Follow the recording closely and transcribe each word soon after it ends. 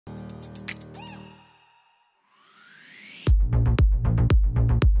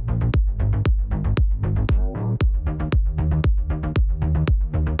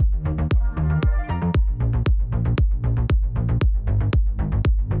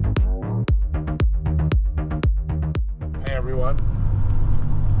everyone.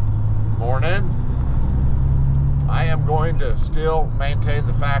 Morning. I am going to still maintain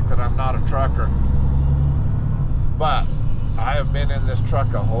the fact that I'm not a trucker, but I have been in this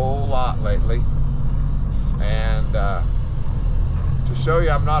truck a whole lot lately, and to show you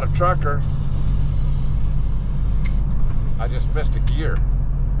I'm not a trucker, I just missed a gear.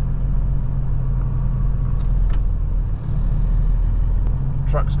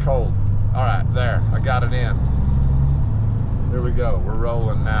 Truck's cold. All right, there, I got it in. Here we go, we're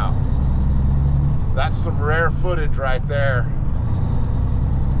rolling now. That's some rare footage right there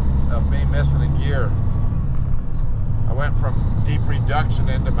of me missing a gear. I went from deep reduction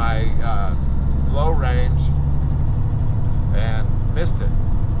into my low range and missed it.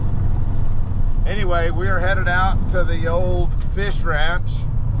 Anyway, we are headed out to the old fish ranch.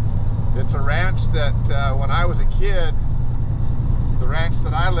 It's a ranch that when I was a kid, the ranch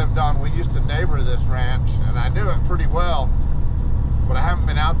that I lived on, we used to neighbor this ranch, and I knew it pretty well, but I haven't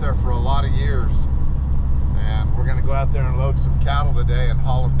been out there for a lot of years. And we're gonna go out there and load some cattle today and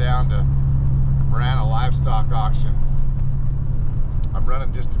haul them down to Marana Livestock Auction. I'm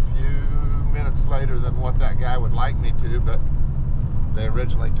running just a few minutes later than what that guy would like me to, but they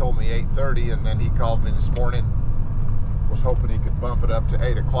originally told me 8:30, and then he called me this morning, was hoping he could bump it up to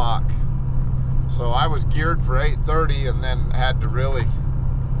 8 o'clock. So I was geared for 8:30 and then had to really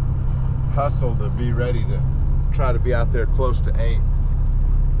hustle to be ready to try to be out there close to 8.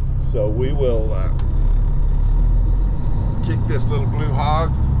 So we will kick this little blue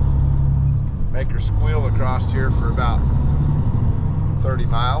hog, make her squeal across here for about 30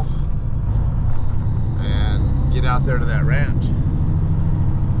 miles, and get out there to that ranch.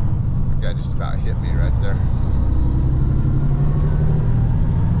 The guy just about hit me right there.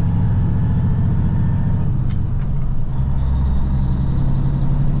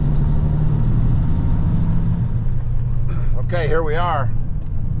 Okay, here we are.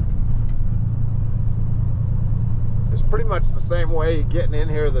 It's pretty much the same way getting in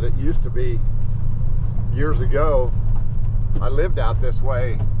here that it used to be years ago. I lived out this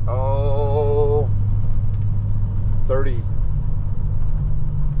way, 30,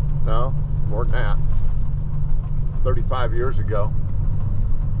 no, more than that, 35 years ago.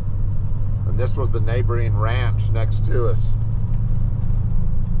 And this was the neighboring ranch next to us.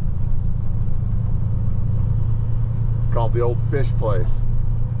 It's called the Old Fish Place.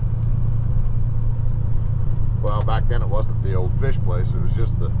 Well, back then it wasn't the Old Fish Place, it was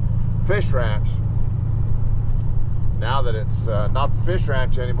just the Fish Ranch. Now that it's not the Fish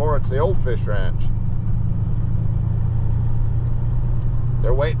Ranch anymore, it's the Old Fish Ranch.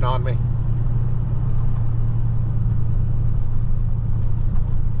 They're waiting on me.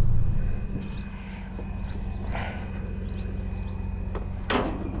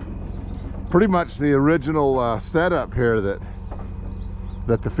 Pretty much the original setup here that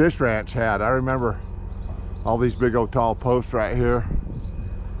the Fish Ranch had. I remember all these big old tall posts right here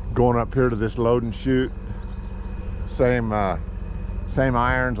going up here to this load and shoot. Same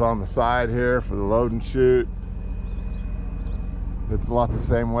irons on the side here for the load and shoot. It's a lot the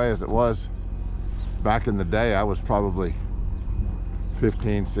same way as it was back in the day. I was probably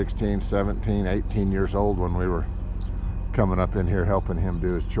 15, 16, 17, 18 years old when we were coming up in here helping him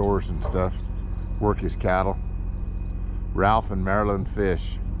do his chores and stuff, work his cattle. Ralph and Marilyn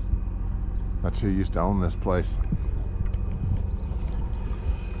Fish. That's who used to own this place.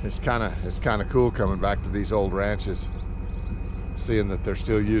 It's kind of cool coming back to these old ranches, seeing that they're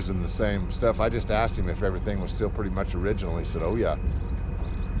still using the same stuff. I just asked him if everything was still pretty much original. He said, "Oh yeah."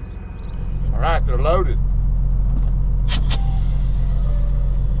 All right, they're loaded.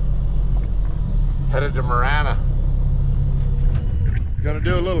 Headed to Marana. Gonna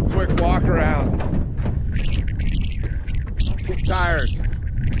do a little quick walk around. Kick tires.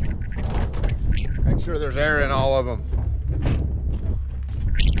 Make sure there's air in all of them.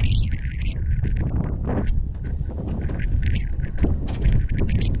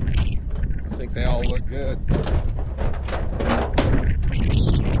 I think they all look good.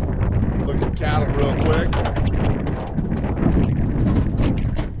 Look at cattle real quick.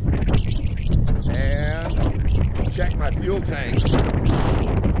 And check my fuel tanks.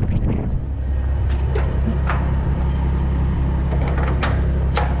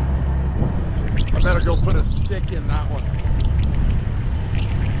 I better go put a stick in that one.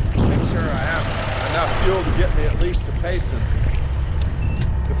 Make sure I have enough fuel to get me at least to Payson.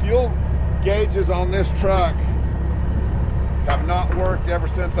 The fuel gauges on this truck have not worked ever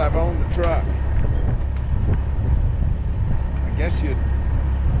since I've owned the truck. I guess you'd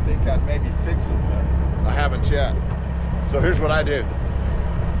think I'd maybe fix it, but I haven't yet. So here's what I do.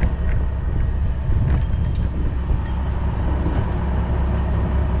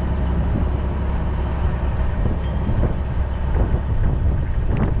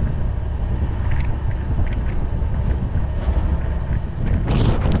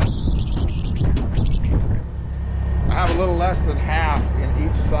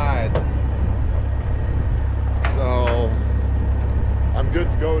 side. So I'm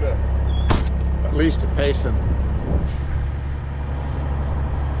good to go to at least to Payson.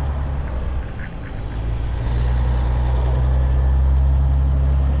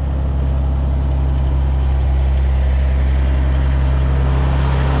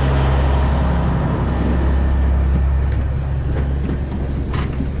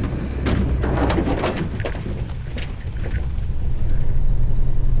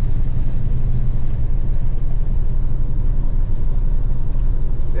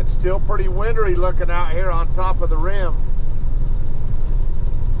 It's still pretty wintry looking out here on top of the rim.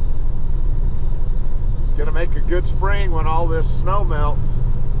 It's gonna make a good spring when all this snow melts.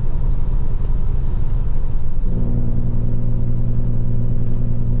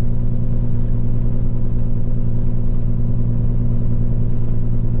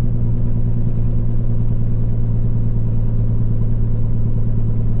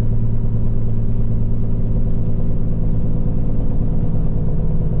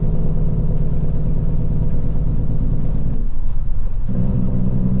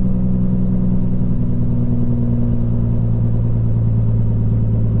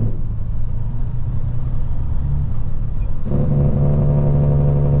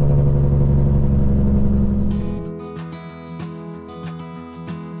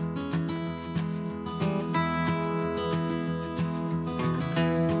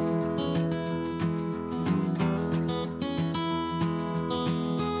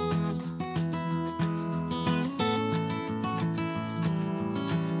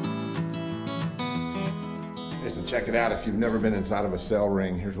 So check it out if you've never been inside of a cell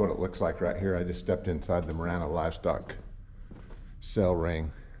ring. Here's what it looks like right here. I just stepped inside the Marana Livestock cell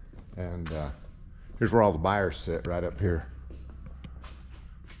ring, and here's where all the buyers sit, right up here.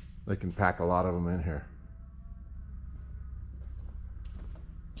 They can pack a lot of them in here.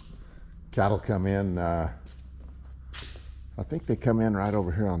 Cattle come in, I think they come in right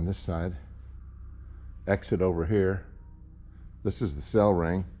over here on this side, exit over here. This is the cell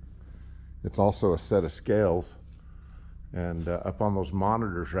ring. It's also a set of scales, and up on those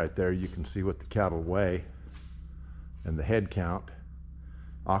monitors right there you can see what the cattle weigh and the head count.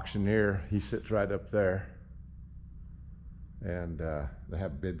 Auctioneer, he sits right up there, and they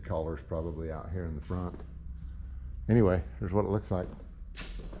have bid callers probably out here in the front. Anyway, here's what it looks like.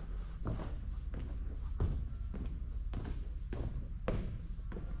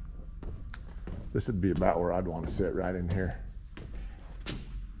 This would be about where I'd want to sit, right in here.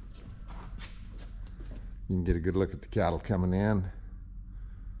 You can get a good look at the cattle coming in.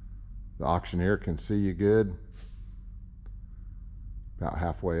 The auctioneer can see you good. About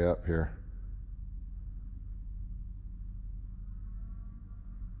halfway up here.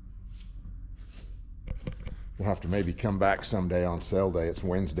 We'll have to maybe come back someday on sale day. It's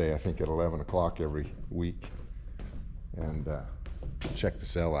Wednesday, I think, at 11 o'clock every week, and check the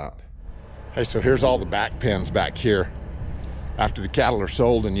sale out. Hey, so here's all the back pens back here. After the cattle are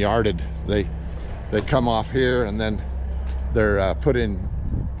sold and yarded, they come off here, and then they're put in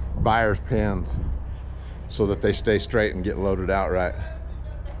buyer's pens so that they stay straight and get loaded out right.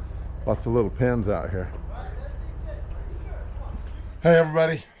 Lots of little pens out here. Hey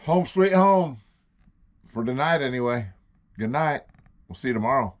everybody, home sweet home. For tonight anyway. Good night. We'll see you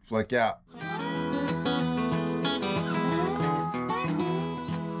tomorrow. Flake out.